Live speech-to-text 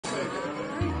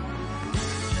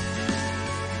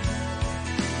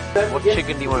What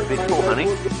chicken do you want a bit for, honey?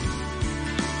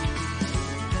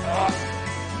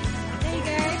 There you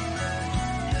go.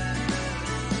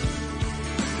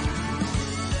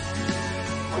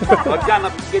 I'm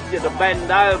gonna get you to bend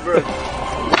over.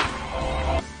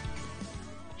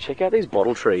 Check out these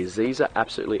bottle trees. These are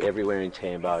absolutely everywhere in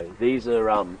Tambo. These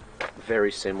are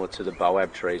very similar to the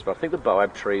boab trees, but I think the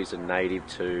boab trees are native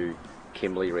to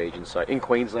Kimberley region. So in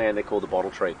Queensland, they're called the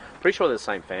bottle tree. Pretty sure they're the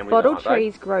same family. Bottle though,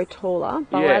 trees grow taller.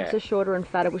 Boabs are shorter and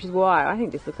fatter, which is why I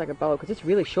think this looks like a boab, because it's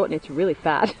really short and it's really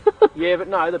fat. Yeah, but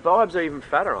no, the boabs are even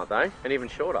fatter, aren't they? And even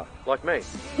shorter, like me.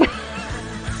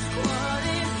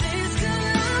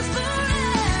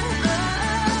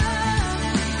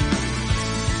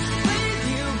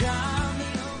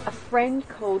 A friend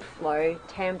called Flo,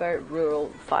 Tambo Rural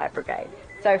Fire Brigade.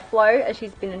 So Flo, as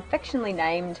she's been affectionately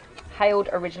named, hailed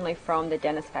originally from the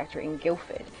Dennis factory in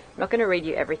Guildford. I'm not going to read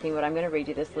you everything, but I'm going to read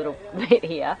you this little bit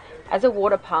here. As a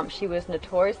water pump, she was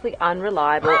notoriously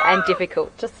unreliable and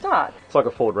difficult to start. It's like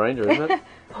a Ford Ranger, isn't it?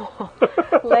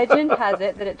 Legend has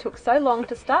it that it took so long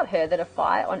to start her that a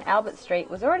fire on Albert Street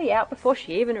was already out before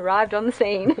she even arrived on the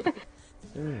scene.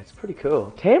 Yeah, it's pretty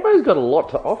cool. Tambo's got a lot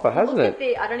to offer, hasn't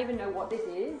it? I don't even know what this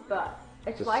is, but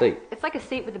it's seat. It's like a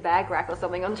seat with a bag rack or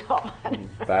something on top.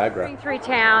 Bag Going rack. through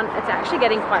town, it's actually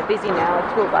getting quite busy now.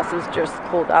 A tour bus has just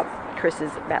pulled up. Chris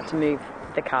is about to move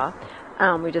the car.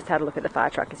 We just had a look at the fire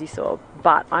truck, as you saw.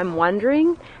 But I'm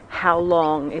wondering how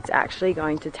long it's actually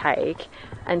going to take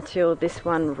until this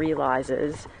one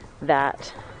realises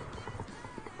that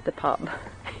the pub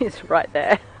is right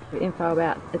there. Info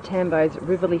about the Tambo's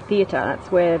Riverley Theatre. That's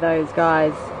where those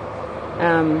guys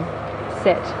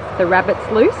set the rabbits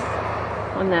loose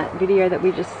on that video that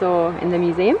we just saw in the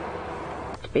museum.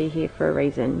 To be here for a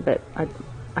reason, but I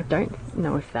don't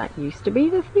know if that used to be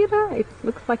the theatre. It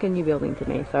looks like a new building to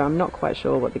me, so I'm not quite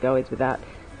sure what the go is with that.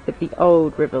 But the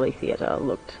old Riverley Theatre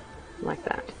looked like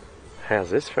that. How's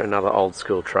this for another old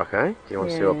school truck, eh? Do you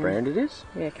want to see what brand it is?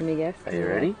 Yeah, can we guess? Are you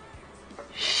ready?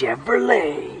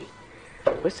 Chevrolet!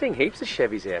 We're seeing heaps of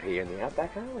Chevys out here in the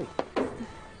Outback, aren't we?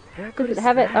 How good Does is it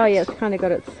have that? it? Oh yeah, it's kind of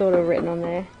got it sort of written on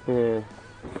there. Yeah.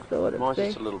 Sort of. Mine's See?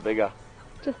 just a little bigger.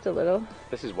 Just a little.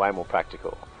 This is way more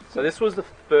practical. So this was the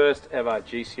first ever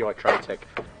GCI Tradetech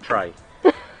tray.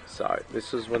 So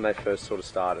this is when they first sort of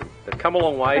started. They've come a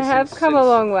long way. They have come a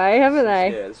long way, haven't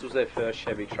they? Yeah, this was their first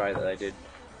Chevy tray that they did.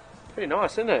 Pretty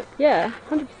nice, isn't it? Yeah,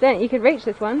 100%. You could reach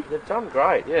this one. They've done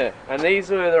great, yeah. And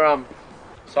these are the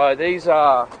so these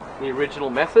are the original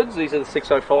methods. These are the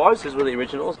 605s. These were the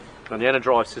originals. And the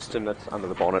anti-drive system that's under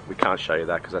the bonnet, we can't show you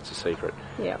that because that's a secret.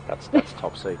 Yeah. That's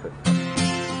top secret.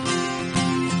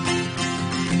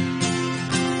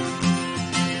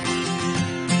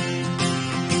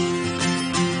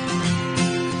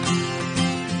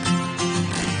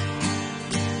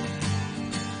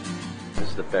 This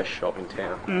is the best shop in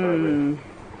town.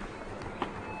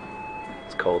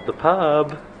 It's called the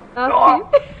pub.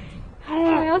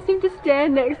 I asked him to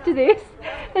stand next to this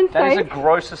and That is say the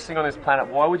grossest thing on this planet.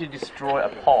 Why would you destroy a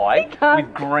pie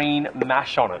with green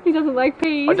mash on it? he doesn't like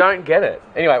peas. I don't get it.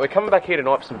 Anyway, we're coming back here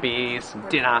tonight for some beers, some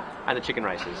dinner, and the chicken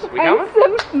races. We And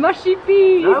coming? some mushy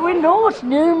peas. No, we're not.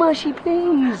 No mushy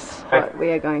peas. Right, we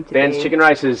are going to Ben's be... chicken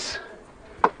races.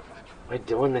 We're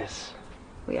doing this.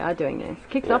 We are doing this.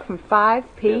 Kicks off from 5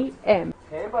 p.m.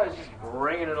 Tambo's just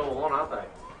bringing it all on, aren't they?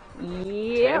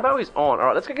 Yeah. Tambo is on. All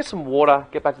right, let's go get some water,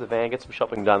 get back to the van, get some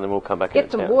shopping done, then we'll come back Get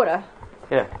into some town. water.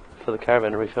 Yeah, for the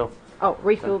caravan to refill. Oh,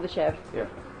 refill the Chev. Yeah.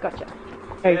 Gotcha.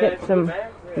 Go get some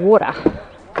water.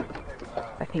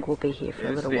 I think we'll be here for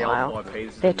a little while.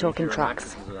 They're talking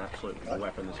trucks. This is an absolute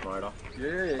weapon, this motor.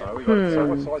 Yeah. So we got So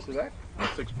what size is that?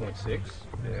 6.6.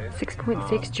 Yeah. 6.6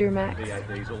 Duramax.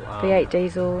 V8 diesel. V8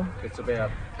 diesel. It's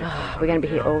about... We're going to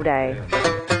be here all day.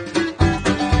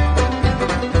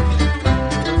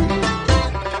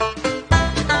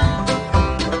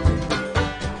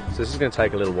 So this is going to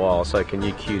take a little while, so can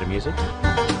you cue the music?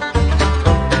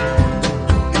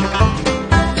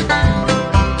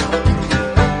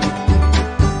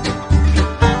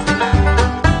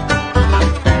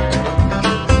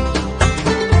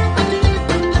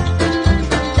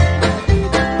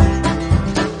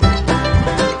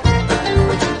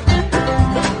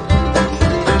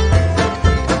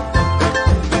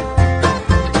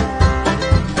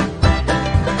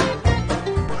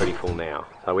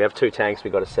 We have two tanks.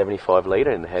 We've got a 75 litre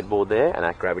in the headboard there, and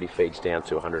that gravity feeds down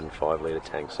to a 105 litre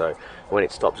tank. So when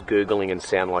it stops googling and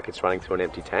sound like it's running through an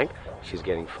empty tank, she's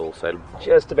getting full. So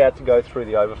just about to go through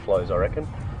the overflows, I reckon,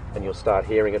 and you'll start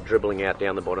hearing it dribbling out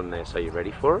down the bottom there. So you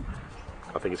ready for it?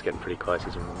 I think it's getting pretty close.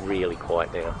 It's really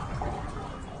quiet now.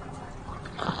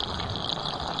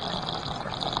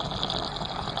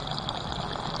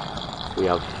 We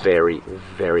are very,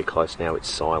 very close now. It's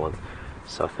silent.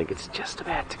 So I think it's just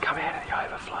about to come out of the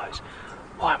overflows.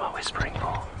 Why am I whispering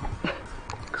for?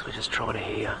 Because we're just trying to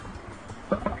hear.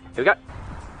 Here we go.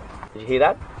 Did you hear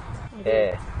that?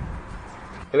 Yeah. Here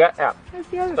we go. Out. That's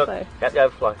the overflow. Look, out the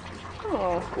overflow.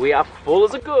 Oh. We are full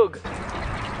as a goog.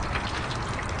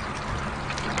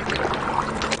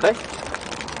 Okay.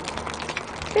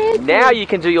 Fancy. Now you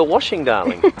can do your washing,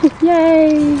 darling.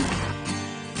 Yay.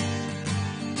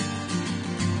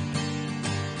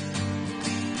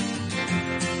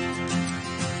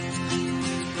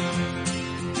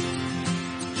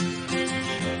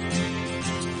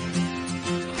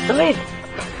 The lid.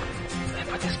 Let's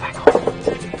put this back on. We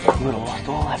would have lost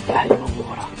all that valuable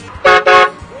water.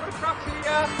 Water truck's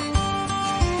here.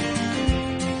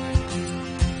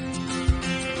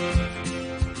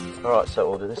 Alright, so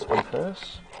we'll do this one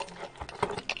first.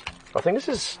 I think this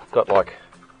has got like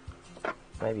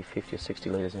maybe 50 or 60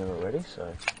 litres in it already,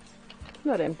 so.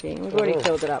 Not emptying. We've already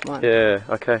filled it up once. Yeah,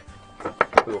 okay.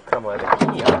 We will come over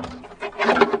here.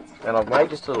 And I've made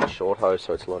just a little short hose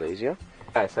so it's a lot easier.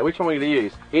 Okay, so which one are we going to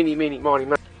use? Eeny, meeny, miny,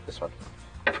 mo. This one.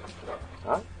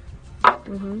 Alright?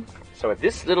 So with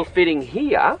this little fitting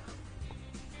here,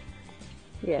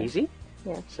 Yeah. easy.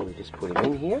 Yeah. So we just put him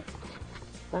in here,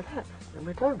 like that, and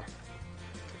we're done.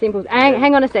 Simple.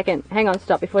 Hang on a second. Hang on,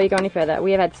 stop. Before you go any further,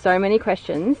 we have had so many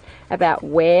questions about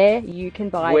where you can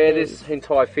buy Where these. this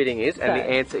entire fitting is, and the So-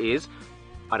 answer is,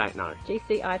 I don't know.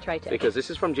 GCI Tray Tech. Because this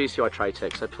is from GCI Tray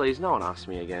Tech, so please no one ask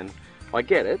me again. I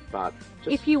get it, but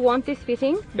just... If you want this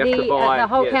fitting, You have to buy- the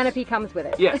whole yes. canopy comes with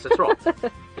it. Yes, that's right.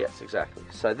 Yes, exactly.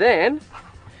 So then,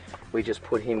 we just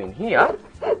put him in here,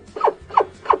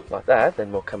 like that,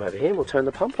 then we'll come over here and we'll turn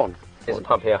the pump on. There's a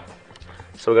pump here.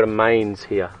 So we've got a mains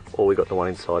here, or we've got the one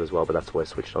inside as well, but that's where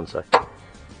it's switched on, so...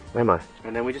 Where am I?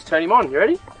 And then we just turn him on. You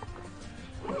ready?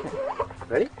 Okay.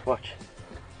 Ready? Watch.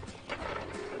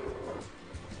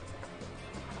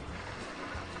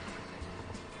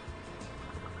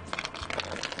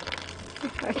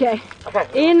 Okay.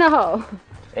 Okay. In the hole.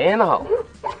 And the hole.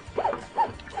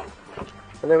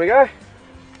 And there we go.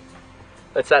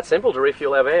 It's that simple to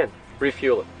refuel our van.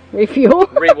 Refuel it. Refuel.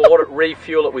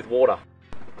 Refuel it with water.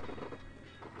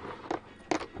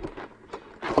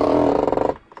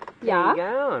 Yeah. How you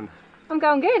going? I'm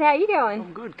going good. How are you going?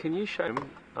 I'm good. Can you show me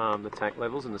the tank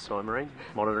levels in the Submarine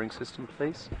monitoring system,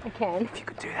 please? I can. If you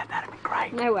could do that, that'd be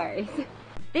great. No worries.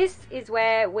 This is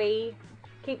where we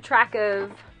keep track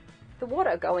of the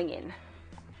water going in.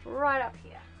 Right up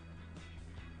here.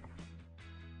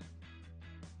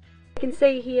 You can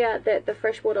see here that the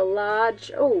freshwater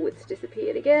large, oh, it's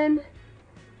disappeared again.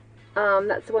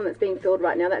 That's the one that's being filled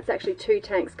right now. That's actually 2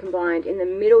 tanks combined. In the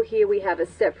middle here we have a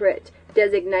separate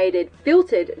designated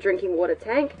filtered drinking water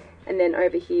tank, and then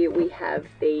over here we have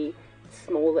the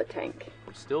smaller tank.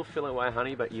 I'm still filling away,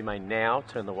 honey, but you may now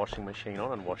turn the washing machine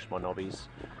on and wash my knobbies.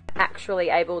 Actually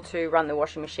able to run the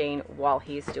washing machine while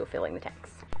he's still filling the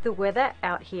tanks. The weather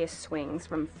out here swings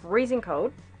from freezing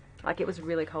cold, like it was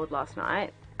really cold last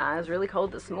night. It was really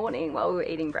cold this morning while we were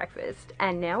eating breakfast,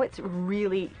 and now it's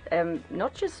really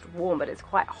not just warm, but it's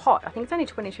quite hot. I think it's only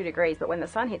 22 degrees, but when the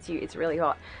sun hits you, it's really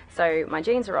hot. So my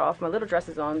jeans are off, my little dress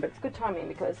is on, but it's good timing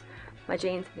because my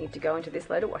jeans need to go into this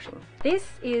load of washing. This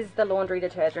is the laundry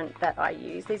detergent that I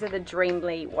use. These are the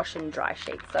Dreamly wash and dry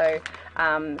sheets. So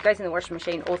goes in the washing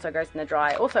machine, also goes in the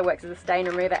dry. Also works as a stain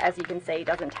remover, as you can see,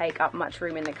 doesn't take up much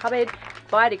room in the cupboard.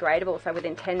 Biodegradable, so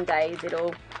within 10 days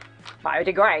it'll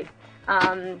biodegrade.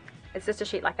 It's just a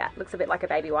sheet like that, looks a bit like a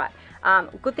baby wipe.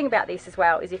 Good thing about this as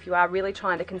well is if you are really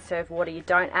trying to conserve water, you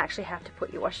don't actually have to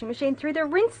put your washing machine through the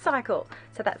rinse cycle.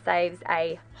 So that saves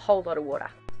a whole lot of water.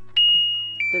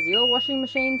 Does your washing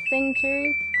machine sing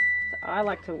too? So I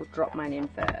like to drop mine in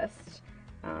first.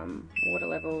 Water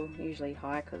level usually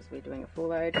high because we're doing a full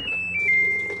load.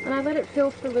 And I let it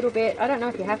fill for a little bit. I don't know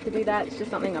if you have to do that, it's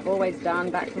just something I've always done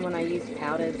back from when I used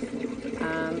powders.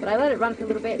 But I let it run for a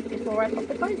little bit before I pop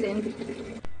the clothes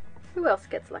in. Who else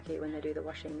gets lucky when they do the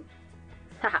washing?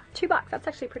 Haha, $2, that's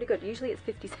actually pretty good. Usually it's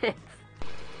 50 cents.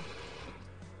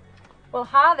 Well,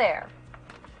 hi there.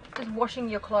 Just washing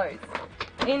your clothes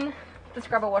in the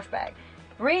scrubber wash bag.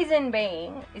 Reason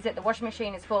being is that the washing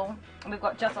machine is full and we've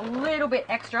got just a little bit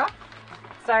extra.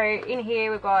 So in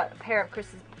here we've got a pair of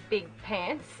Chris's big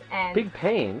pants and Big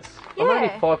pants? Yeah. I'm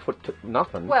only 5 foot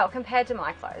nothing. well, compared to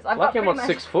my clothes, I've Lucky got I'm pretty not much,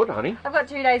 6 foot, honey. I've got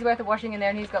 2 days worth of washing in there,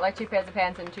 and he's got like 2 pairs of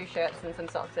pants and 2 shirts and some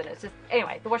socks, and it's just,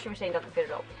 anyway, the washing machine doesn't fit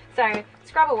at all. So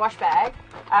scrubber wash bag,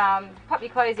 pop your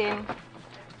clothes in,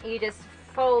 you just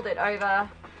fold it over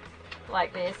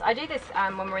like this. I do this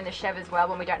when we're in the Chev as well,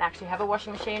 when we don't actually have a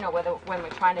washing machine, or when we're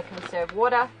trying to conserve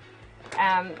water.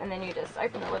 And then you just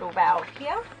open the little valve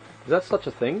here. Is that such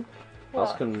a thing? What?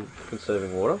 Us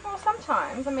conserving water? Well,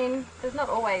 sometimes. I mean, there's not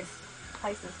always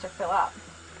places to fill up.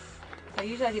 So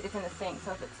usually I do this in the sink,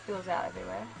 so if it spills out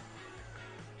everywhere.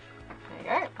 There you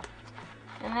go.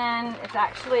 And then it's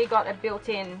actually got a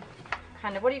built-in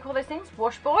kind of, what do you call those things?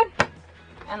 Washboard.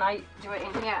 And I do it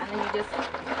in here, and then you just,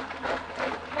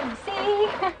 can you see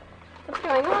what's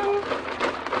going on?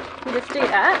 You just do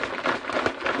that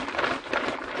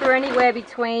for anywhere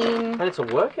between... And it's a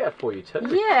workout for you too.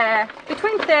 Yeah,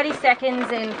 between 30 seconds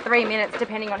and 3 minutes,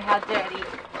 depending on how dirty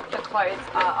the clothes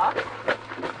are.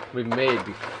 We made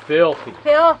be filthy.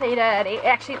 Filthy dirty.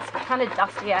 Actually, it's kind of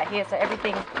dusty out here, so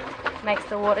everything makes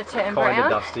the water turn brown.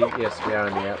 Kind of dusty. Yes, we are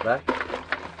in the Outback.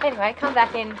 Anyway, come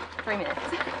back in 3 minutes.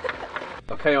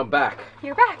 Okay, I'm back.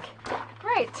 You're back.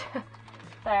 Great.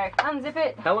 So, unzip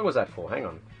it. How long was that for? Hang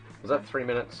on. Was that 3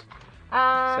 minutes?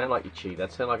 Sound like you cheated.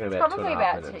 That sounded like about probably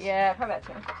 2.5 minutes. Yeah, probably about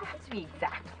 2 minutes. It has to be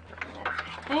exact.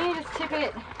 And you just tip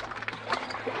it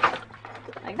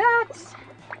like that.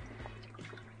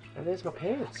 And there's my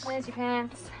pants. There's your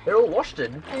pants. They're all washed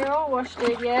in. They're all washed,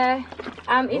 yeah.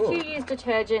 If you use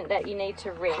detergent that you need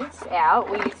to rinse out,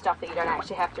 we use stuff that you don't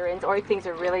actually have to rinse, or if things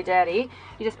are really dirty,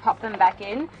 you just pop them back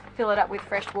in, fill it up with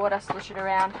fresh water, slush it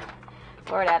around,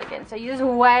 pour it out again. So you use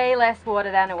way less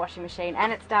water than a washing machine,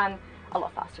 and it's done a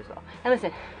lot faster as well. And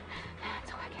listen,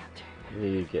 it's a workout too.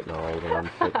 You're getting old and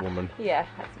unfit woman. Yeah,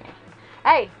 that's me.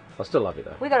 Hey, I still love you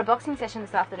though. we got a boxing session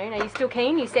this afternoon. Are you still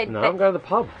keen? You said No, that... I'm going to the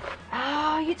pub.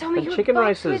 Oh, you told me And you would chicken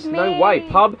box races. with No me. way.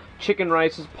 Pub, chicken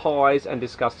races, pies, and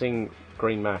disgusting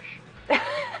green mash.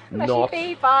 Not.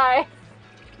 Bye. Bye.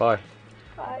 Bye.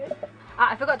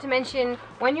 I forgot to mention,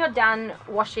 when you're done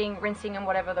washing, rinsing and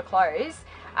whatever the clothes,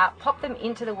 pop them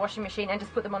into the washing machine and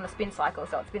just put them on the spin cycle,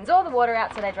 so it spins all the water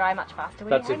out so they dry much faster.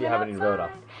 That's if you have an inverter.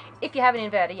 If you have an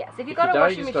inverter, yes. If you've If got you a don't,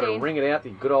 washing you just got to machine... wring it out the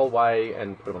good old way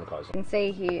and put it on the clothes. You can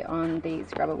see here on the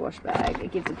scrubber wash bag,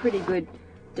 it gives a pretty good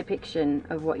depiction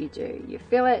of what you do. You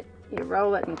fill it, you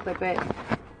roll it and clip it,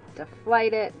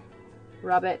 deflate it,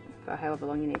 rub it for however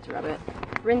long you need to rub it,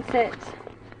 rinse it,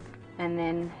 and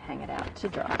then hang it out to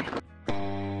dry.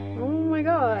 Oh my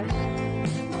gosh,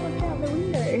 look out the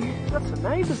window. That's the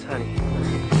neighbours, honey.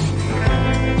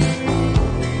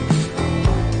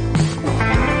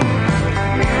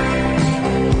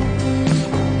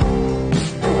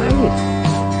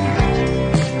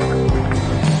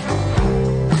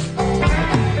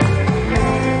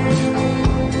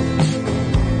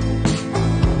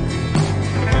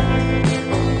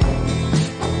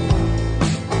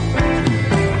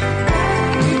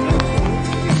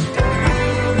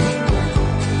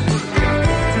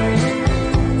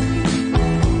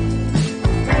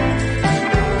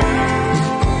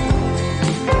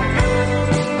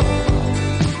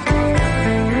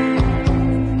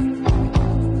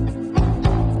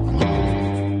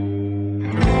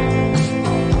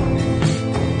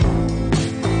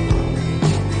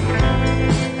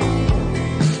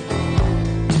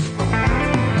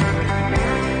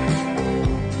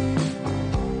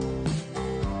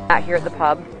 Out here at the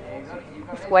pub,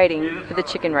 just waiting for the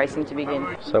chicken racing to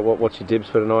begin. So what's your dibs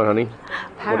for tonight, honey?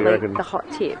 Apparently, what do you reckon? the hot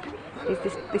tip is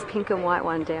this pink and white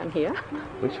one down here.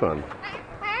 Which one?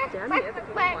 Down here.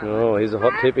 Oh, here's a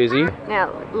hot tip, is he?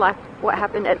 Now, like what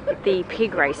happened at the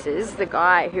pig races, the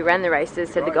guy who ran the races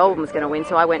said the gold one was going to win,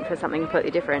 so I went for something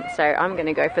completely different. So I'm going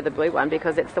to go for the blue one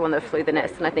because it's the one that flew the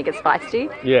nest, and I think it's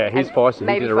feisty. Yeah, he's And feisty. He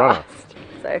maybe did a runner. fast.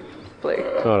 So blue,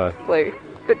 Oh no. blue,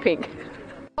 but pink.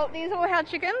 Well, these are all our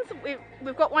chickens.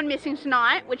 We've got one missing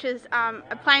tonight, which is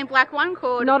a plain black one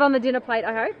called... Not on the dinner plate,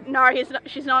 I hope. No,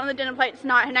 she's not on the dinner plate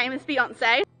tonight. Her name is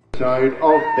Beyonce. Episode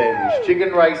of Ben's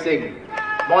Chicken Racing.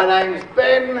 My name's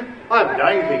Ben. I haven't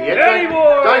done anything yet.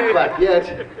 Don't clap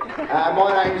yet.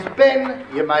 My name's Ben.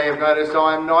 You may have noticed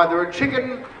I am neither a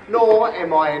chicken nor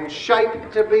am I in shape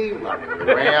to be running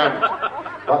around.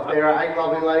 But there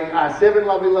are 7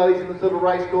 lovely ladies in this little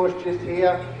race course just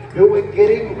here who are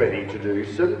getting ready to do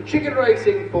some chicken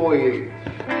racing for you.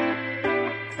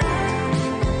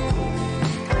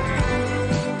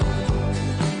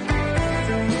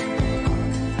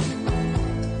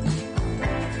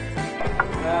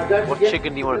 What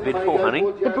chicken do you want to bid for, honey?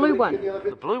 The blue one.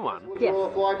 The blue one? Yes.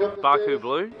 Barcoo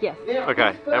blue? Yes.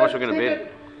 Okay, how much are we going to bid?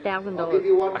 $1,000.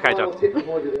 Okay,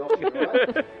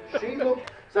 done.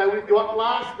 So we've got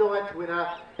last night's winner.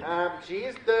 She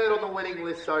is 3rd on the winning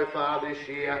list so far this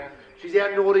year. She's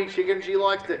our naughty chicken. She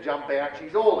likes to jump out.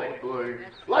 She's all in blue.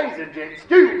 Ladies and gents,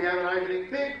 do we have an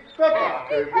opening bid for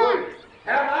Barcoo Blue?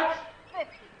 How much?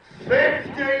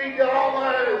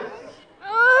 $50.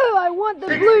 Oh, I want the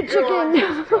blue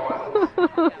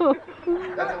chicken.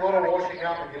 That's a lot of washing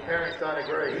up and your parents don't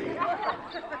agree.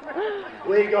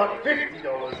 We got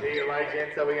 $50 here, ladies and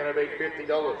gents, so we're going to beat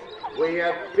 $50. We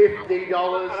have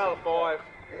 $50. Another 5.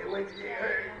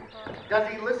 Does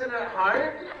he listen at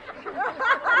home?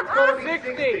 It's got to be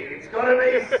 60. It's got to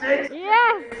be 60.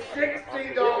 Yes!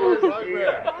 $60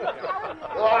 here.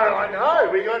 Oh, I know.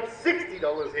 We got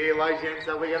 $60 here, ladies and gents,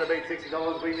 so we're going to beat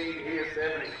 $60. We need here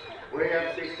 70. We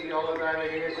have $60 over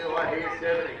here, so I hear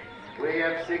 70. We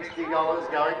have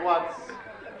 $60 going once,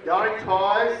 going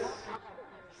twice.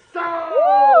 Sold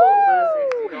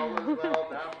for $60. Well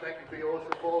done. Thank you for your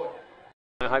support.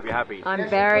 I hope you're happy. I'm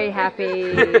very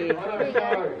happy.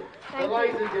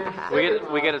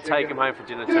 We get to take him home for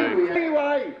dinner too.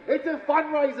 Anyway, it's a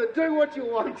fundraiser. Do what you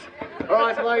want. All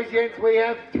right, so ladies and gents, we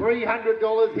have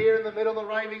 $300 here in the middle of the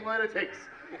raving lunatics.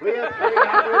 We have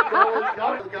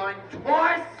 $300 going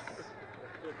twice.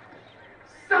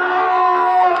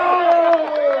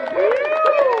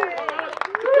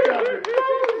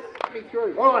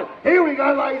 All right, here we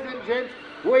go, ladies and gents.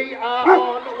 We are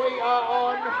on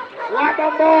lap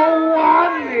number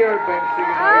 1 here at Benson.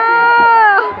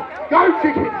 Go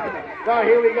chickens! No,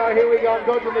 here we go. I'm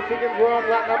dodging the chickens. We're on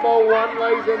lap number 1,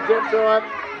 ladies and gents. All right,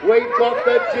 we've got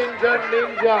the Ginger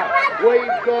Ninja.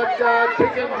 We've got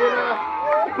chicken dinner.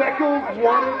 Blackall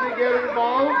wanted to get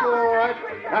involved. All right,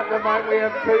 at the moment we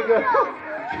have 2 girls.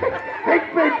 Big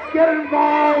Bits, get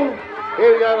involved!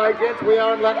 Here we go, ladies and gents. We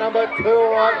are on lap number 2,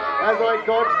 all right, as I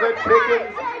dodge the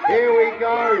chickens. Here we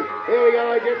go, ladies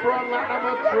and gents. We're on lap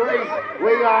number 3.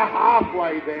 We are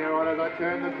halfway there, all right, as I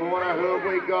turn the corner. Who have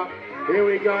we got? Here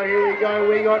we go.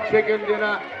 We got chicken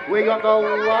dinner. We got the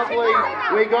lovely,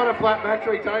 we got a flat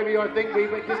battery, Toby. I think we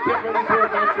just kept running through a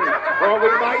battery. Oh, we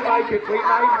may make it.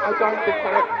 I don't think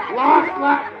so. Last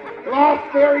lap.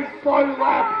 Last very slow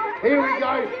lap. Here we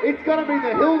go. It's going to be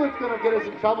the hill that's going to get us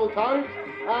in trouble, Toad.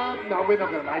 No, we're not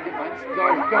going to make it, mate. Go.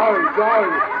 All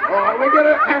right, we're going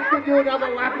to have to do another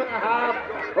lap and a half.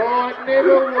 All right,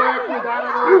 never work with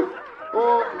animals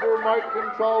or remote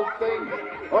controlled things.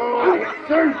 All right,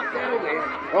 Sue, settle down.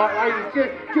 All right,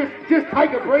 ladies, just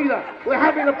take a breather. We're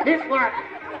having a pit lap.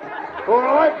 All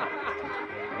right?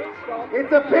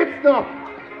 It's a pit stop.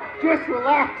 Just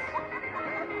relax.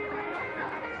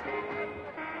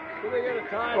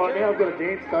 Right, now I've got to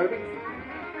dance, Toby.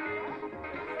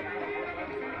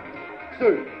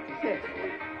 Sue, yes.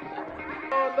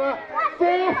 On the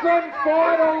 4th and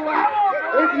final lap,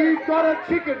 if you've got a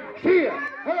chicken, cheer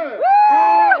her.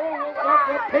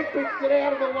 The pink bits, get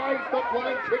out of the way, stop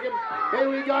playing chicken. Here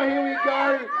we go.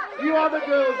 You other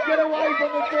girls, get away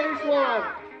from the finish line.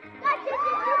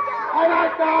 I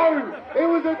don't know. It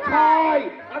was a tie.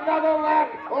 Another lap.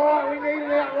 All right, we need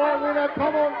an outright winner.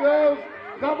 Come on, girls.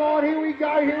 Come on, here we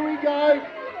go.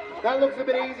 That looks a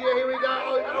bit easier. Here we go.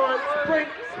 All right, sprint.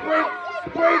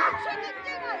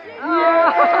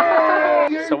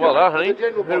 Yeah! So well done, honey. Who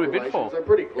do we bid for? The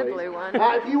blue one.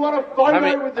 If you want a photo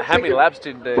with the how many chicken, laps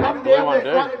did the come blue down one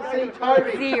there do? front and see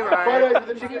Toby. 0. Photos of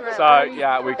the chicken. So,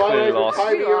 yeah, we clearly Photos lost. of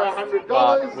Toby are $100.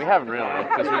 But we haven't really,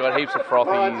 because we got heaps of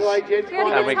frothies.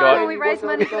 And we got- we raised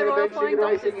money for the Royal Flying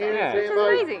Doctors. Yeah. It's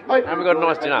amazing. And we got a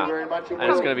nice dinner. And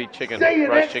it's going to be chicken,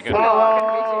 roast chicken.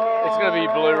 It's going to be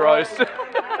blue roast.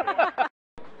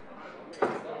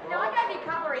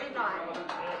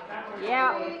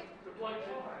 Yeah.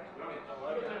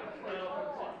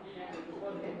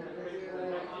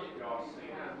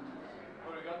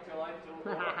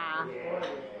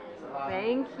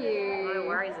 Thank you. No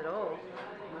worries at all.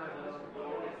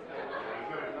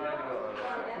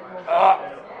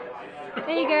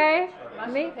 There you go.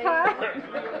 Meat pie.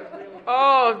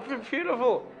 Oh,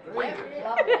 beautiful.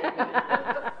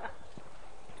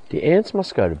 The ants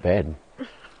must go to bed.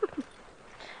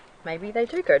 Maybe they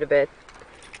do go to bed.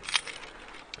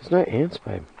 There's no ants,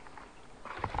 babe.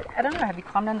 I don't know. Have you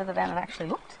climbed under the van and actually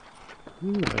looked?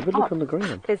 Have a look on the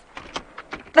ground. There's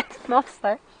moths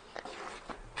though.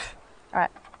 Alright,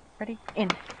 ready? In.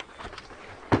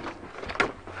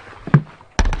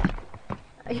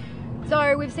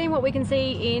 So we've seen what we can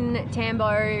see in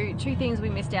Tambo. 2 things we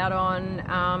missed out on.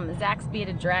 Zach's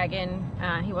bearded dragon.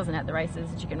 He wasn't at the races,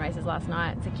 chicken races last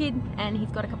night. It's a kid and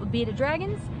he's got a couple of bearded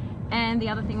dragons. And the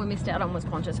other thing we missed out on was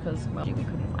Qantas because, well, we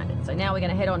couldn't find it. So now we're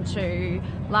going to head on to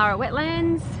Lara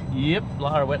Wetlands. Yep,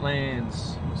 Lara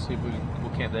Wetlands. We'll see if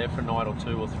we'll camp there for a night or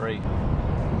 2 or 3.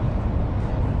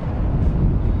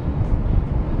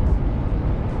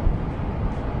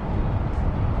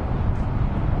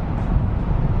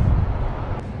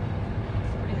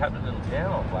 Pretty happening little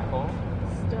town on Blackall.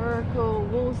 Historical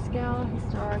Woolscour,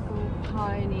 historical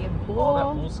pioneer Oh, boar. that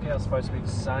Woolscour's supposed to be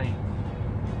insane.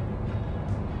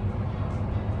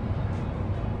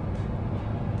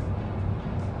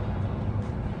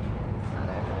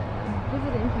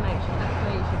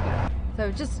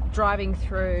 So just driving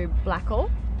through Blackall,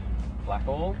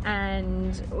 Blackall.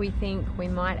 and we think we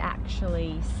might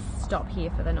actually stop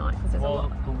here for the night because there's a lot.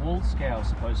 The Woolscour is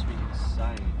supposed to be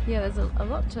insane. Yeah, there's a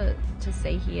lot to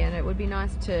see here, and it would be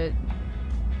nice to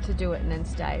do it and then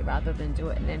stay rather than do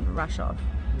it and then rush off.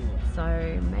 Yeah.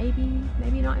 So maybe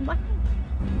a night in Blackall.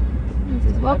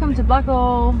 This is welcome to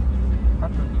Blackall.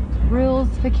 Rules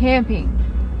for camping.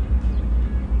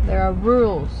 There are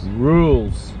rules.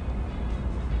 Rules.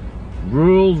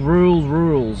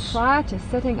 Prior to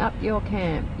setting up your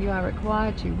camp, you are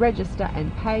required to register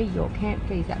and pay your camp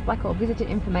fees at Blackall Visitor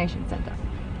Information Centre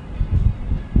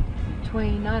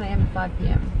between 9 AM and 5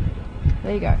 PM.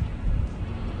 There you go.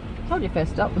 Told you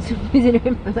first stop was Visitor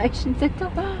Information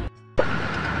Centre.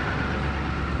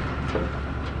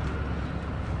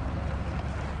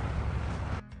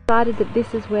 Decided that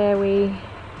this is where we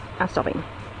are stopping.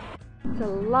 It's a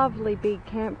lovely big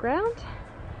campground.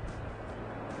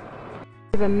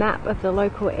 We have a map of the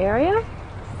local area.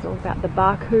 It's all about the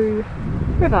Barcoo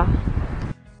River.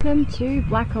 Welcome to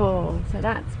Blackall. So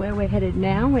that's where we're headed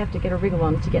now. We have to get a wriggle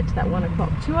on to get to that 1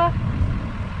 o'clock tour.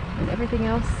 And everything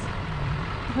else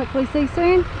we'll hopefully see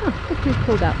soon. Oh, look who's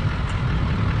pulled up.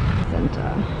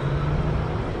 Centre.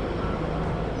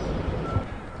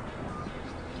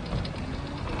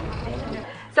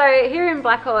 So here in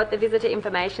Blackall at the Visitor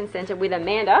Information Centre with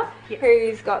Amanda,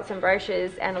 who's got some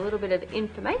brochures and a little bit of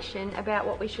information about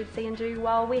what we should see and do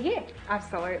while we're here.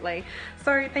 Absolutely.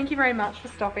 So thank you very much for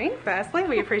stopping. Firstly,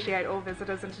 we appreciate all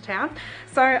visitors into town.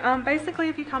 So basically,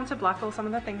 if you come to Blackall, some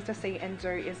of the things to see and do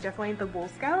is definitely the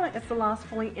Woolscour. It's the last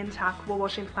fully intact wool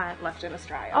washing plant left in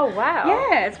Australia. Oh wow.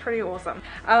 Yeah, it's pretty awesome.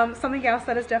 Something else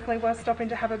that is definitely worth stopping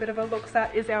to have a bit of a look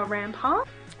at is our rampart.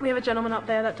 We have a gentleman up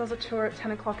there that does a tour at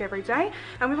 10 o'clock every day,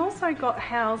 and we've also got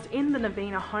housed in the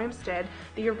Navina homestead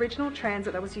the original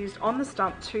transit that was used on the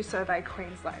stump to survey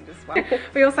Queensland as well.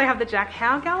 We also have the Jack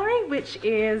Howe Gallery, which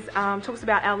is talks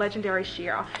about our legendary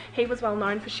shearer. He was well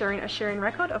known for shearing a shearing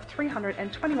record of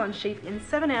 321 sheep in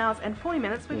 7 hours and 40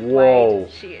 minutes with blade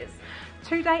shears.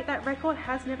 To date, that record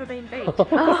has never been beat. So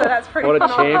that's pretty What a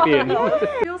champion.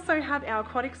 We also have our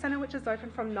aquatic centre, which is open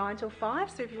from 9 till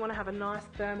 5. So if you want to have a nice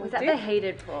thermal Was that dip, the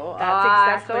heated pool? That's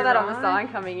exactly I saw that on the right. sign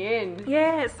coming in.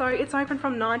 yeah, so it's open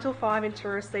from 9 till 5 in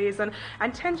tourist season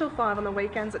and 10 till 5 on the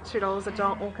weekends at $2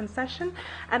 adult or concession.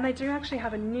 And they do actually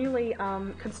have a newly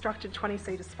constructed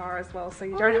 20-seater spa as well, so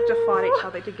you don't have to fight each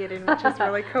other to get in, which is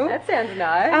really cool. That sounds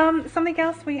nice. Something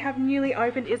else we have newly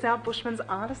opened is our Bushman's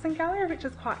Artisan Gallery, which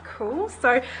is quite cool.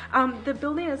 So the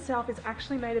building itself is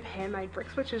actually made of handmade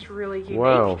bricks, which is really unique.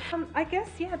 Wow. I guess,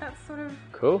 yeah, that's sort of...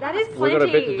 Cool. That is plenty. We've got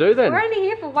a bit to do then. We're only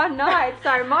here for one night,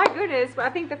 so my goodness, I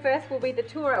think the first will be the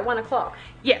tour at 1 o'clock.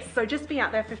 Yes, so just be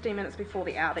out there 15 minutes before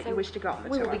the hour that you wish to go on the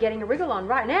We tour. will be getting a wriggle on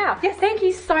right now. Yes. Thank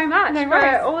you so much No for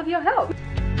worries. all of your help.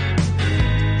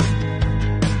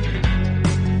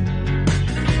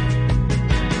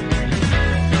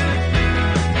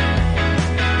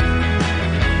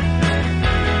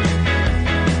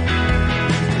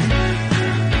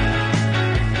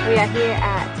 We are here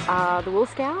at the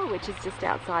Woolscour, which is just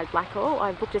outside Blackall.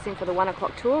 I've booked us in for the 1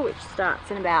 o'clock tour, which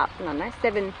starts in about, I don't know,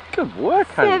 7 Good work,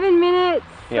 honey. minutes.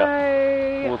 Yeah.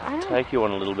 So, We'll take you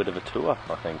on a little bit of a tour,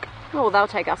 I think. well, they'll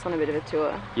take us on a bit of a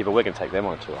tour. Yeah, but we're going to take them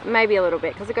on a tour. Maybe a little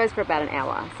bit, because it goes for about an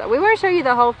hour. So we won't show you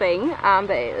the whole thing, but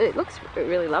it looks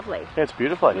really lovely. Yeah, it's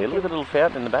beautiful out here. Look at the little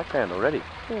fountain in the background already.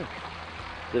 Yeah.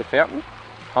 Is it a fountain?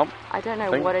 Pump? I don't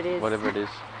know Thing? what it is. Whatever it is.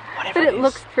 Whatever But it is.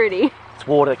 looks pretty. It's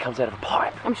water that comes out of a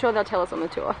pipe. I'm sure they'll tell us on the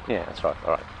tour. Yeah, that's right.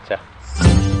 All right. So.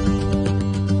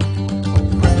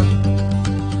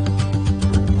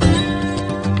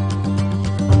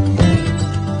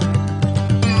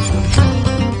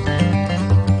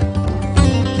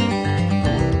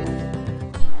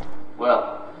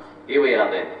 Well, here we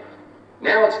are then.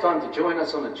 Now it's time to join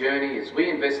us on a journey as we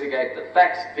investigate the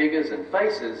facts, figures and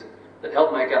faces that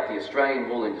help make up the Australian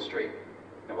wool industry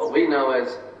and what we know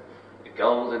as the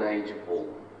golden age of wool.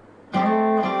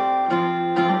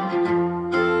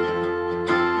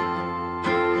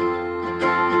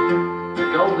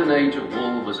 The golden age of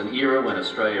wool was an era when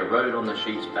Australia rode on the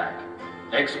sheep's back.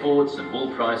 Exports and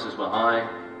wool prices were high,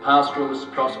 pastoralists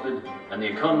prospered, and the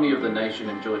economy of the nation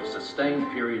enjoyed a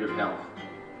sustained period of health.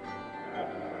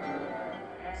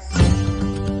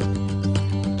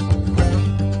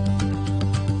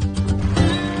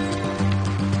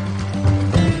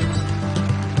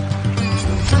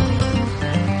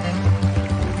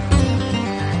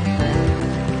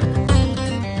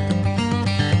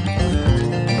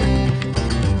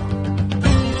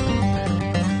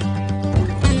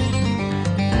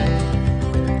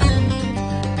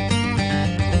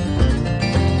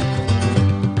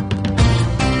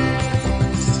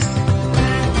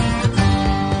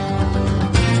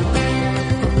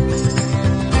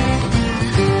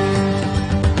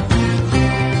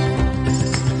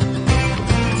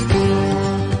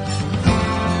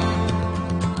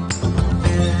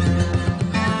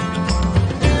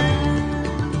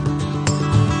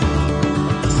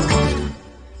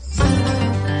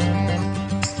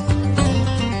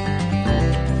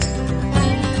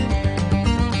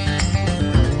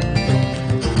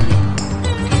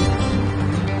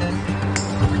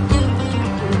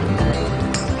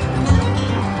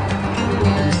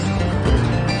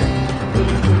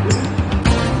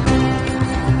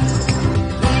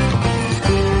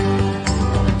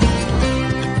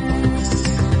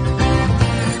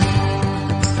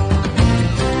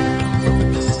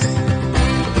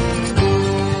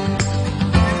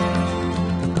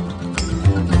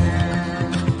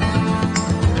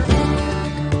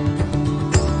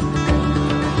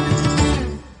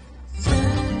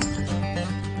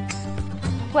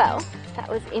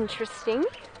 interesting.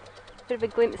 Bit of a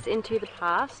glimpse into the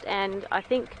past, and I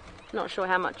think, not sure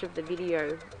how much of the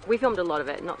video, we filmed a lot of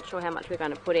it, not sure how much we're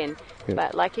going to put in,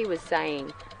 but like he was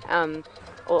saying,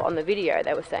 or on the video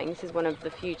they were saying, this is one of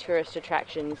the few tourist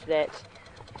attractions that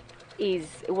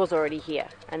was already here,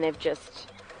 and they've just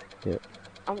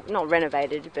not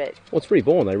renovated, but well, it's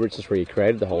reborn. They just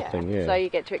recreated the whole thing. Yeah. So you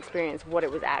get to experience what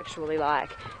it was actually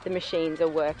like. The machines are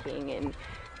working, and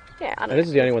I don't know. This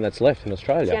is the only one that's left in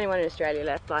Australia. It's the only one in Australia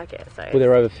left like it. So were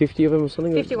there over 50 of them or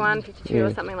something? 51, 52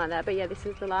 or something like that. But yeah, this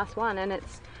is the last one, and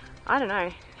it's, I don't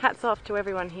know, hats off to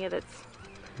everyone here that's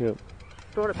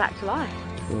brought it back to life.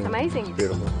 It's amazing.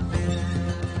 Beautiful.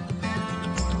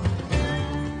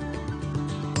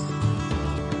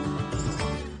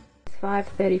 It's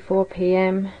 5:34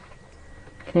 p.m.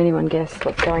 Can anyone guess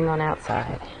what's going on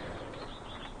outside?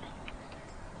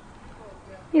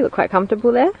 You look quite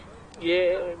comfortable there.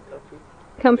 Yeah.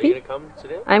 Comfy? Are you going to come sit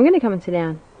down? I'm going to come and sit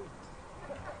down.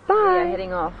 Bye! We are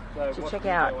heading off to check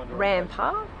out Ram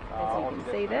Park, as you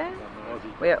can see there.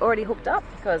 We're already hooked up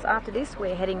because after this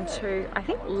we're heading to, I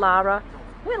think, Lara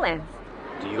Wetlands.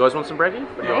 Do you guys want some brekkie?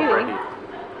 What do you want,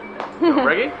 brekkie? You want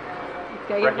brekkie? Let's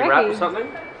go get Brekkie wrap or brekkie. something?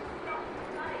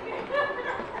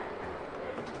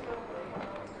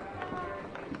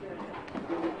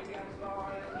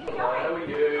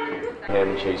 Ham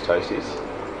and cheese toasties.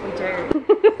 We do.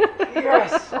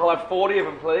 Yes! I'll have 40 of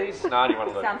them, please. No, you want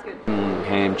to look. Sounds good.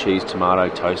 Ham, cheese, tomato,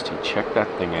 toasty. Check that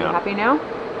thing out. Happy now?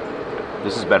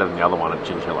 This is better than the other one at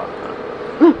Chinchilla.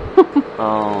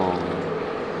 Oh,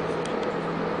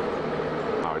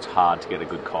 it's hard to get a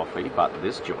good coffee, but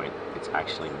this joint, it's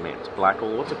actually mint.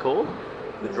 Blackall, what's it called?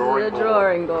 The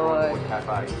Drawing Board.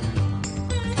 Cafe.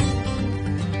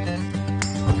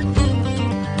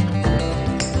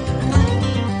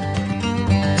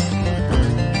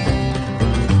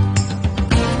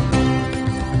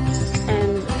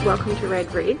 Welcome to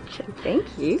Red Ridge.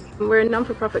 Thank you. We're a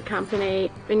non-for-profit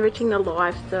company enriching the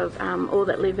lives of all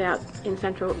that live out in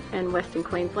central and western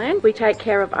Queensland. We take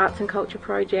care of arts and culture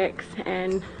projects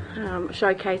and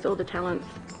showcase all the talents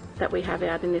that we have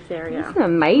out in this area. There's some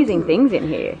amazing things in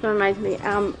here. So amazing.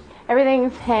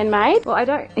 Everything's handmade. Well, I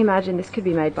don't imagine this could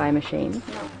be made by a machine.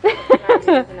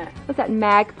 What's that?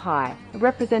 Magpie, a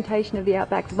representation of the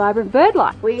Outback's vibrant bird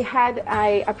life. We had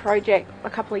a project a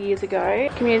couple of years ago.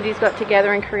 Communities got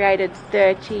together and created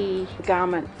 30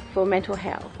 garments for mental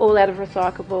health, all out of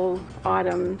recyclable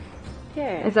items.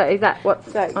 Yeah. Is that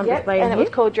what's on display in and here? It was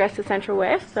called Dress the Central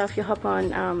West. So if you hop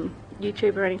on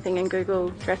YouTube or anything and Google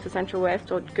Dress the Central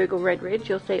West or Google Red Ridge,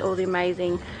 you'll see all the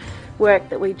amazing work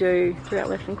that we do throughout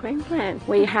Western Queensland.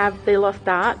 We have the Lost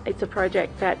Art. It's a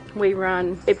project that we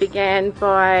run. It began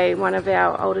by one of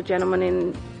our older gentlemen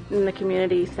in the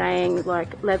community saying,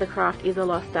 like, leathercraft is a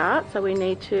lost art, so we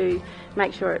need to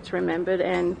make sure it's remembered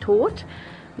and taught.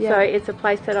 So it's a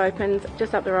place that opens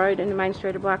just up the road in the main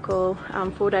street of Blackall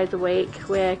 4 days a week,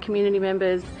 where community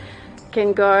members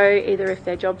can go either if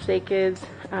they're job seekers,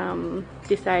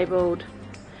 disabled,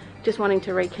 just wanting to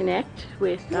reconnect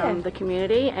with the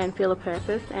community and feel a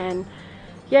purpose, and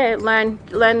learn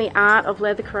the art of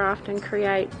leathercraft and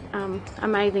create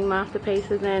amazing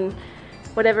masterpieces, and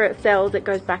whatever it sells, it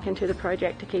goes back into the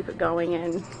project to keep it going,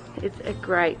 and it's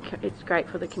great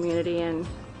for the community. And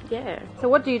So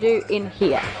what do you do in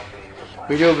here?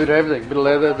 We do a bit of everything, a bit of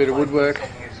leather, a bit of woodwork,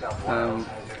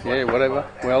 whatever,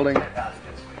 welding.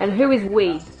 And who is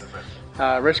we?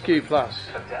 Rescue Plus.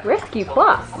 Rescue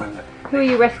Plus? Who are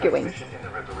you rescuing?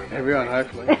 Everyone,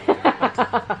 hopefully.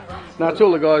 No, it's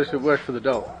all the guys who work for the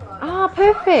dog. Ah,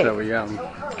 perfect. So we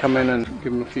come in and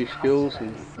give them a few skills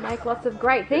and make lots of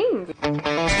great things.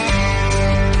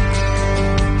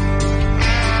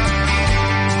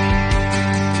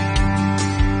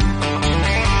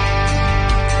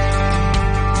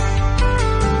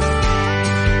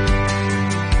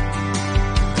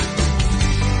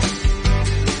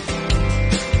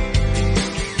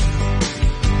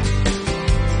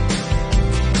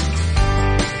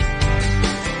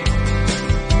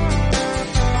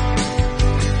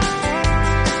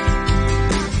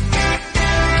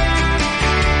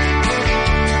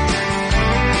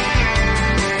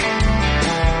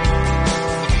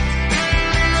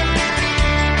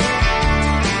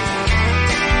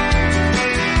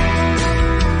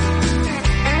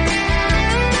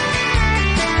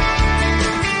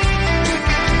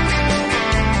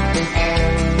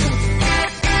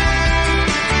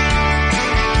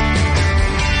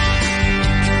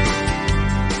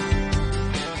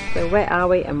 Where are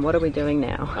we and what are we doing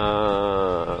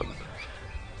now?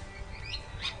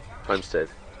 Homestead.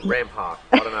 Ram Park.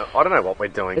 I don't know what we're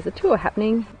doing. There's a tour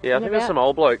happening. Yeah, I think there's some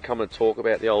old bloke coming to talk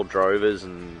about the old drovers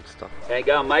and stuff. How you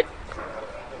going, mate?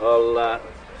 I'll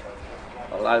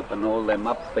open all them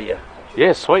up for you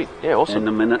Yeah, sweet. Yeah, awesome. in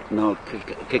a minute, and I'll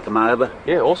kick them over.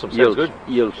 Yeah, awesome. Sounds good.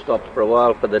 You'll stop for a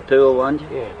while for the tour, won't you?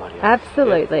 Yeah, bloody hell.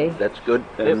 Absolutely. That's good.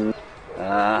 And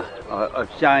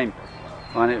it's shame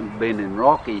I haven't been in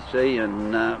Rocky, see,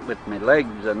 and with my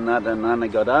legs and that, and only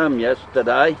got home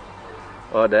yesterday.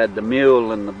 I'd had the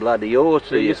mule and the bloody horse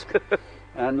here.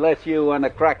 Unless you want to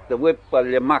crack the whip while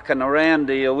you're mucking around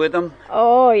here with them.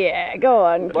 Oh yeah, go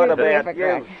on. What Give the about whip a you?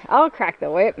 crack. I'll crack the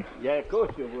whip. Yeah, of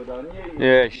course you would, on you.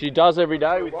 Yeah, she does every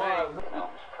day with me.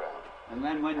 And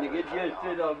then when you get used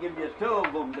to it, I'll give you two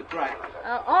of them to crack.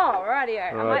 Oh,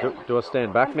 rightio. Right, do I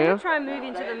stand back I'm now? going to try and move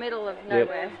into the middle of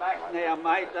nowhere. Back now,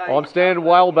 mate. I'm standing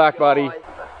well back, buddy.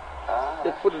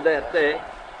 Just put it out there.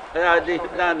 No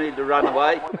need to run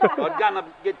away. I was going to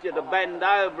get you to bend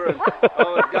over and I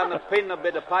was going to pin a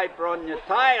bit of paper on your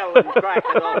tail and crack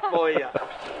it off for you.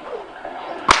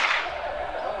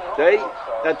 See?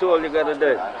 That's all you got to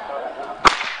do.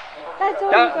 That's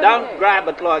all Don't grab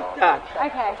it like that.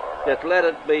 Okay. Just let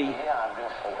it be.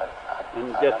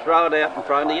 And just throw it out in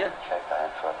front of you.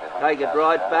 Take it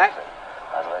right back.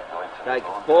 Take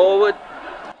it forward.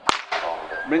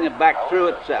 Bring it back through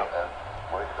itself.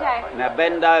 Okay. Now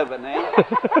bend over now. You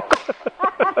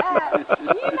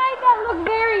made that look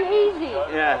very easy.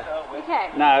 Yeah.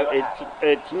 Okay. No,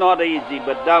 it's not easy,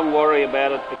 but don't worry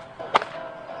about it.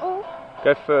 Oh.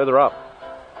 Go further up.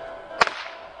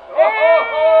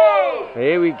 Hey!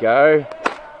 Here we go. I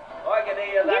can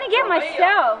hear I'm that. going to get from here.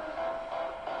 myself.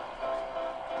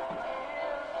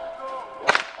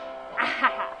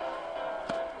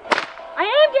 I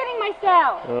am getting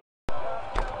myself.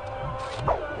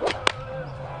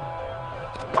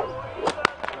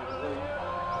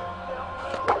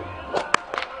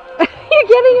 You're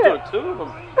getting it. Two of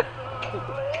them.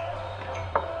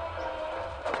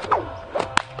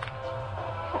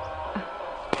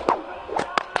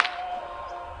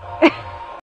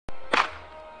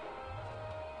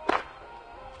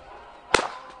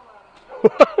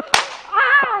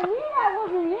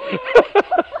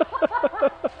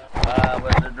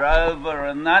 With the drover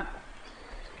and that,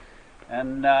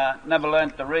 and never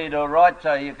learnt to read or write,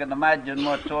 so you can imagine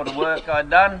what sort of work I'd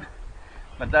done.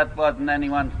 But that wasn't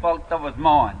anyone's fault, that was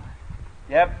mine.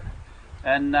 Yep.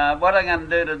 And what I'm going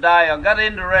to do today, I got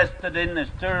interested in this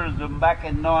tourism back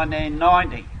in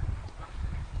 1990.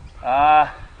 I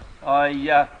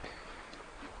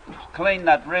cleaned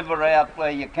that river out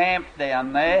where you camp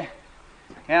down there.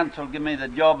 Council gave me the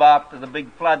job after the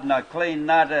big flood, and I cleaned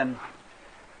that. And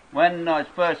when I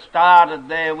first started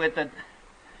there with it,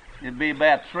 there'd be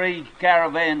about 3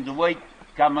 caravans a week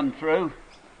coming through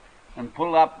and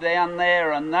pull up down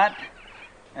there and that,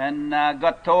 and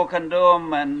got talking to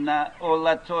them and all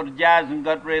that sort of jazz, and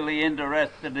got really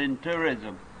interested in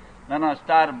tourism. Then I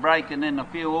started breaking in a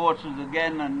few horses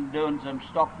again and doing some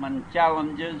stockman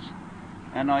challenges,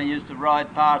 and I used to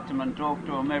ride past them and talk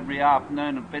to them every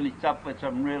afternoon and finish up with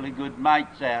some really good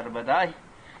mates out of it, eh?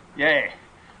 Yeah.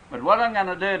 But what I'm going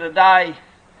to do today,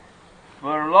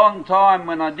 for a long time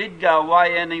when I did go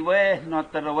away anywhere,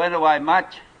 not that I went away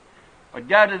much, I'd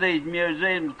go to these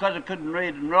museums because I couldn't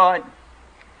read and write.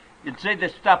 You'd see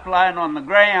this stuff lying on the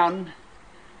ground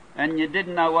and you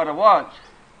didn't know what it was.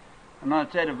 And I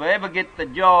said, if I ever get the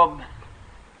job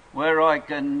where I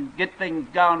can get things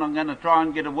going, I'm going to try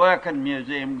and get a working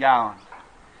museum going.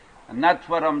 And that's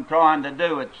what I'm trying to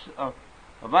do.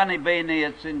 I've only been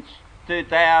here since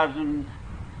 2000,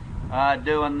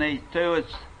 doing these tours.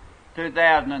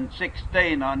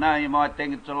 2016, I know you might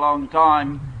think it's a long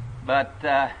time, but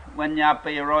when you're up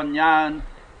here on your own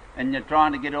and you're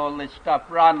trying to get all this stuff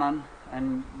running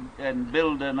and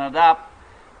building it up,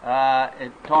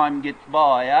 time gets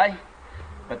by, eh?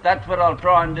 But that's what I'll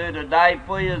try and do today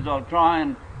for you, is I'll try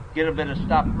and get a bit of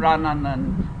stuff running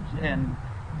and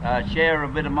share a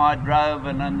bit of my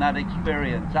droving and that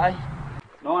experience, eh?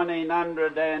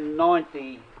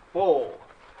 1994,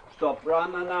 stopped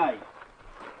running, eh?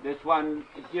 This one,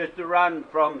 it used to run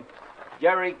from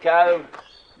Jericho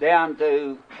down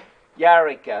to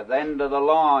Yarrika, the end of the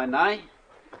line, eh?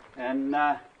 And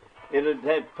it'd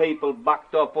have people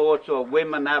bucked off also,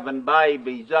 women having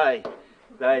babies, eh?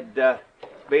 They'd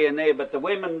be in there, but the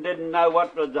women didn't know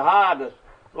what was the hardest,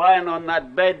 laying on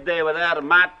that bed there without a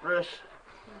mattress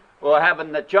or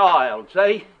having the child,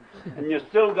 see? And you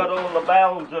still got all the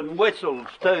bells and whistles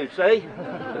too, see?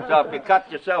 So if you cut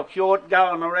yourself short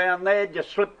going around there, just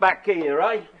slip back here,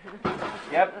 eh?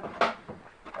 Yep.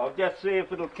 I'll just see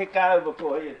if it'll kick over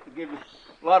for you. To give you.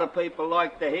 A lot of people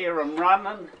like to hear them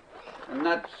running. And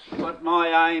that's what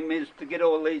my aim is, to get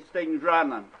all these things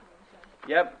running.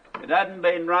 Yep, it hadn't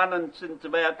been running since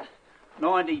about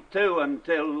 92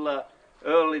 until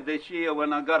early this year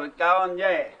when I got it going,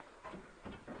 yeah.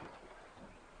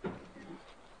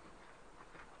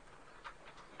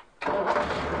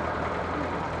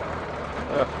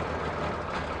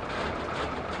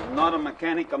 I'm not a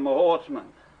mechanic, I'm a horseman.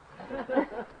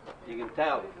 You can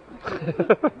tell.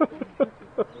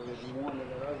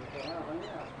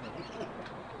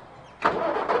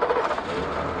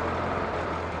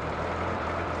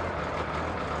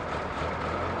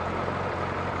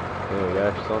 There we go,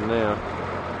 it's on now.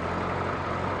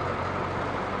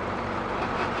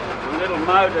 A little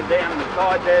motor down the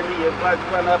side there, you folks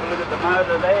run up and look at the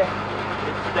motor there.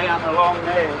 It's down along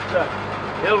there. It's a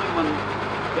Hillman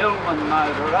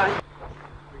motor, eh?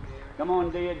 Come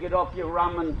on, dear, get off your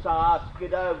rum and sauce,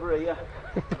 get over here.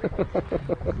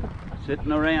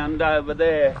 Sitting around over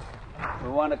there. We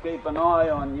want to keep an eye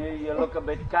on you. You look a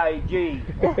bit cagey.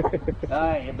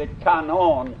 Hey, a bit cun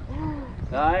on.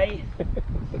 Hey?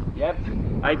 Yep.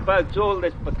 Hey, folks, all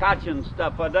this percussion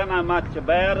stuff, I don't know much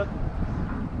about it.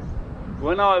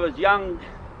 When I was young,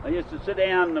 I used to sit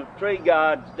down the tree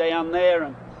guards down there,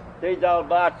 and these old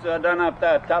bastards, I don't know if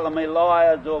they were telling me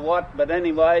liars or what, but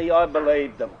anyway, I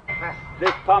believed them.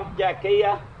 This pump jack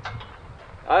here,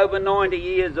 over 90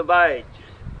 years of age,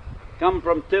 come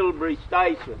from Tilbury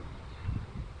Station.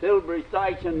 Tilbury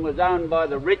Station was owned by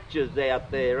the Riches out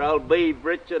there, old Beeve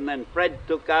Rich, and then Fred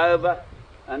took over,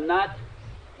 and that,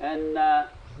 and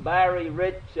Barry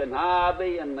Rich and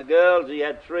Harvey and the girls. He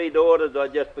had 3 daughters, I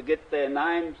just forget their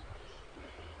names.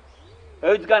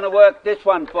 Who's going to work this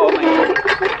one for me?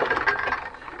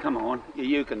 Come on,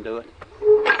 you can do it.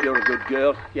 You're a good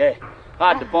girl, yeah.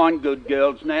 Hard to find good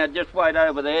girls now. Just wait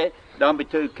over there. Don't be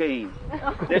too keen.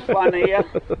 This one here,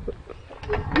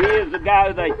 years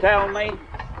ago they tell me,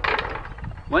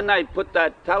 when they put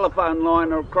that telephone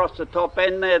line across the top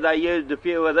end there, they used a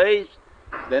few of these.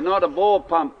 They're not a bore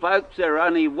pump, folks, they're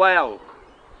only well.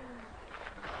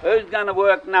 Who's going to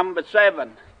work number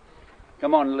 7?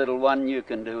 Come on, little one, you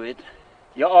can do it.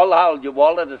 I'll hold your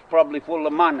wallet, it's probably full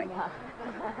of money.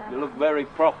 You look very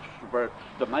prosperous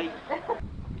to me.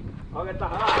 I'll get the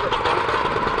hardest.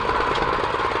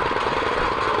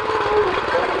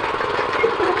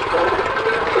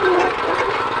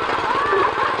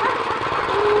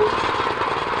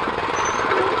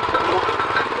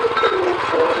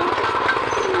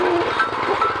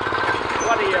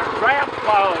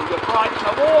 You fight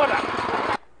the water.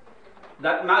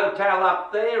 That motel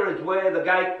up there is where the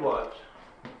gate was.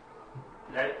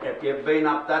 If you've been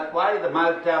up that way, the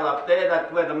motel up there,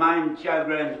 that's where the main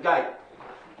showground's gate.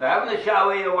 They were having a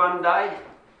show here one day,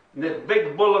 and this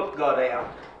big bullock got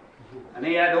out, and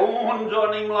he had horns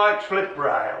on him like slip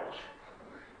rails.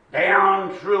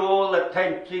 Down through all the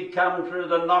tents he come through,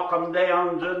 the knock-em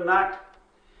downs and that.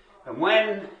 And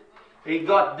when he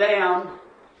got down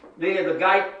near the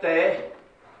gate there,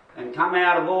 and come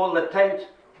out of all the tents,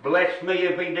 bless me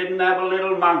if he didn't have a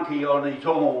little monkey on his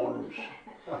horns.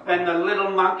 And the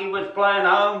little monkey was playing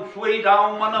Home Sweet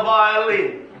Home on a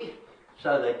violin.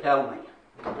 So they tell me.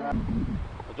 It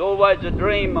was always a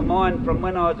dream of mine from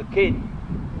when I was a kid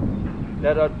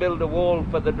that I'd build a wall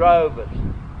for the drovers.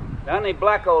 The only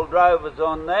Blackall drovers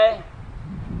on there,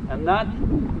 and that,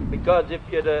 because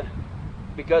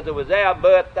because it was our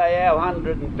birthday, our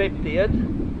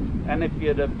 150th, and if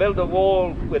you'd have built a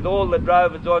wall with all the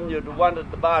drovers on, you'd have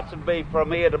wanted the bus to be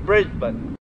from here to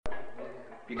Brisbane.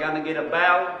 If you're going to get a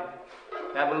bell,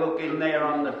 have a look in there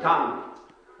on the tongue,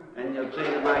 and you'll see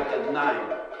the maker's name.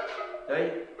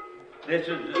 See? This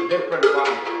is a different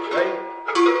one. See?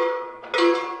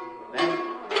 Then,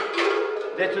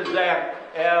 this is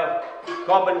our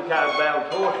Cobb and Co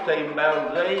bells, horse team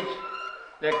bells, these.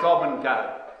 They're Cobb and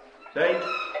Co. See?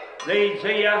 These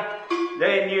here,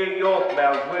 they're New York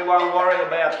bells. We won't worry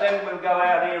about them. We'll go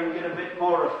out here and get a bit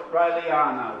more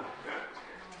Australiano.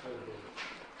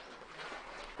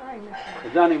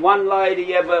 There's only one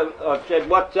lady ever, I said,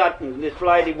 what's that? And this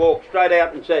lady walked straight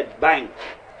out and said, bank.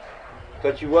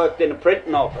 Because she worked in a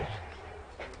printing office.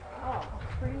 Oh,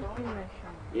 printing machine.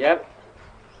 Yep.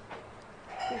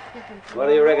 What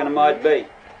do you reckon it might be?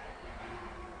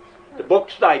 The book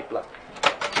stapler.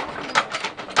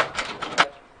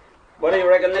 What do you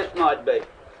reckon this might be?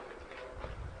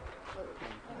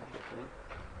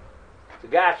 The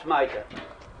gas maker.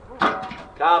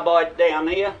 Carbide down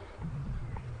here.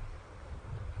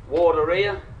 Water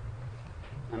here.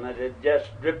 And it'd just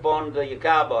drip onto your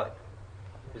carbide.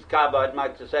 This carbide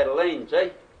makes acetylene,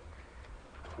 see?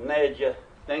 And there's your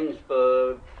things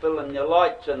for filling your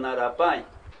lights and that up, eh?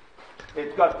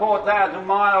 It's got 4,000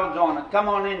 miles on it. Come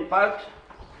on in, folks.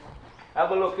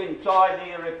 Have a look inside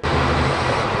here.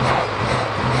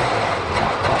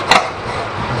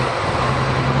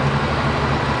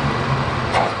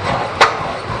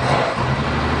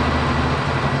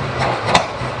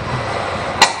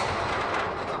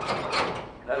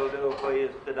 That'll do it for you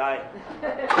today.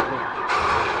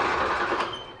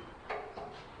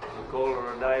 We'll call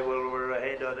her a day while we're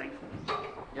ahead, I think.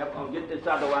 Yep, I'll get this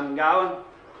other one going.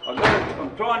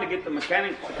 I'm trying to get the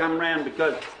mechanics to come round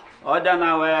because I don't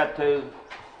know how to,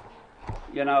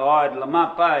 you know, idle them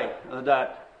up, or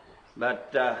that.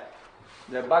 But the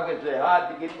buggers, they're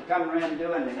hard to get to come around and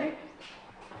do anything.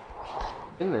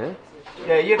 In there?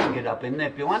 Yeah, you can get up in there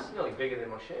if you want. It's nearly bigger than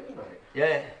my Chevy, mate.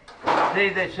 Yeah. See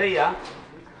this here?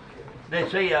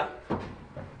 This here?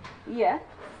 Yeah.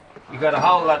 You got to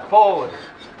hold that forward.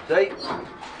 See?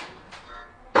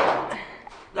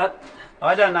 That,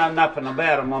 I don't know nothing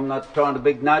about them. I'm not trying to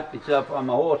big note myself. I'm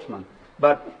a horseman.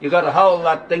 But you got to hold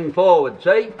that thing forward.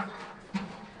 See?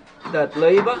 That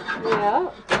lever.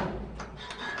 Yeah.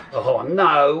 Oh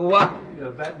no! You're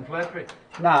a bat and flattery.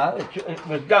 No, it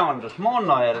was going this morning.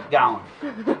 I had it going.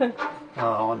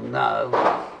 Oh no!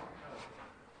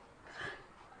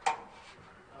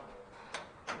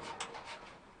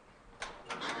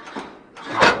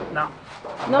 No.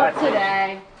 Not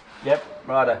today. Yep,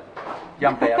 righto.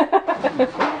 Jump out.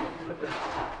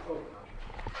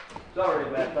 Sorry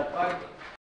about that, folks.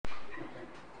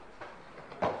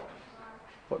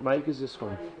 What make is this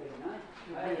one?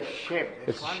 Chev.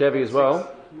 It's a Chevy as well.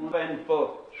 And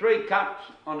for 3 cuts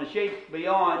on the sheets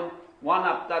behind, one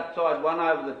up that side, one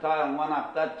over the tail and one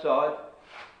up that side,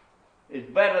 is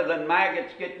better than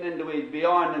maggots getting into his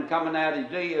behind and coming out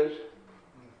his ears.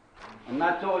 And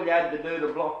that's all you had to do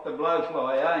to block the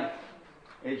blowfly,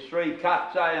 Is 3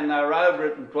 cuts, and they're over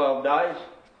it in 12 days.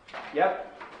 Yep.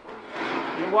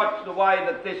 You watch the way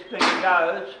that this thing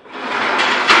goes.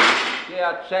 See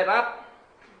how it's set up?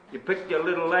 You pick your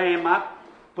little lamb up,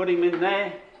 put him in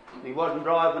there. He wasn't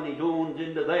driving his horns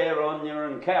into there on you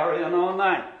and carrying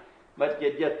on, But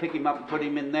you just pick him up and put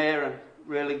him in there, and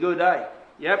really good,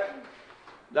 Yep.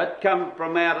 That come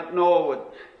from out at Norwood.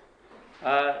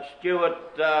 Stuart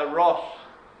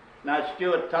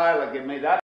Stuart Taylor gave me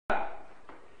that.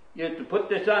 You had to put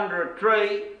this under a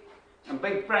tree, and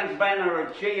Big Frank Banner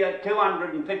would shear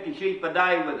 250 sheep a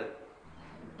day with it.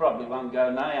 Probably won't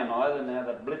go now either, now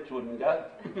that Blitz wouldn't go.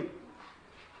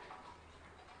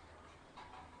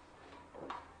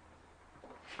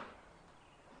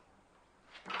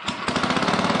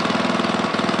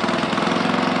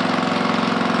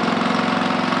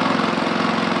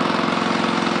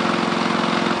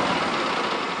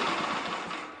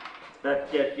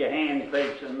 That's just your hand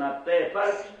piece and up there,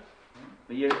 folks.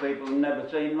 For you people who've never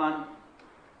seen one,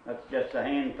 that's just a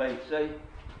hand piece, see?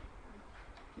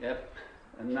 Yep,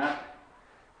 and that.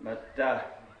 But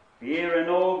here in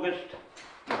August,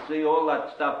 you see all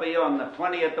that stuff here on the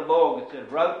 20th of August. There's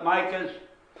rope makers,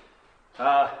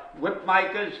 whip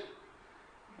makers,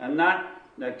 and that.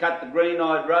 They cut the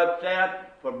green-eyed ropes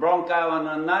out for Bronco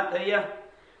and that here.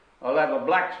 I'll have a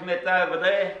blacksmith over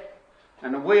there.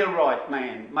 And a wheelwright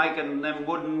man making them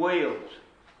wooden wheels.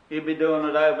 He'll be doing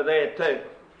it over there too.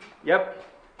 Yep.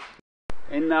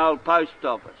 In the old post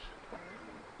office.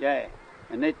 Yeah.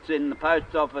 And it's in the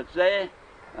post office there.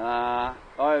 I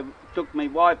took my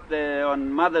wife there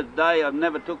on Mother's Day. I've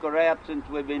never took her out since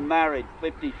we've been married.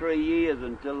 53 years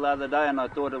until the other day, and I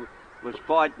thought it was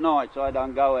quite nice. I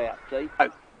don't go out, see?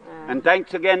 And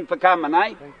thanks again for coming,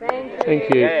 Thank you. Thank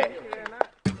you. Yeah.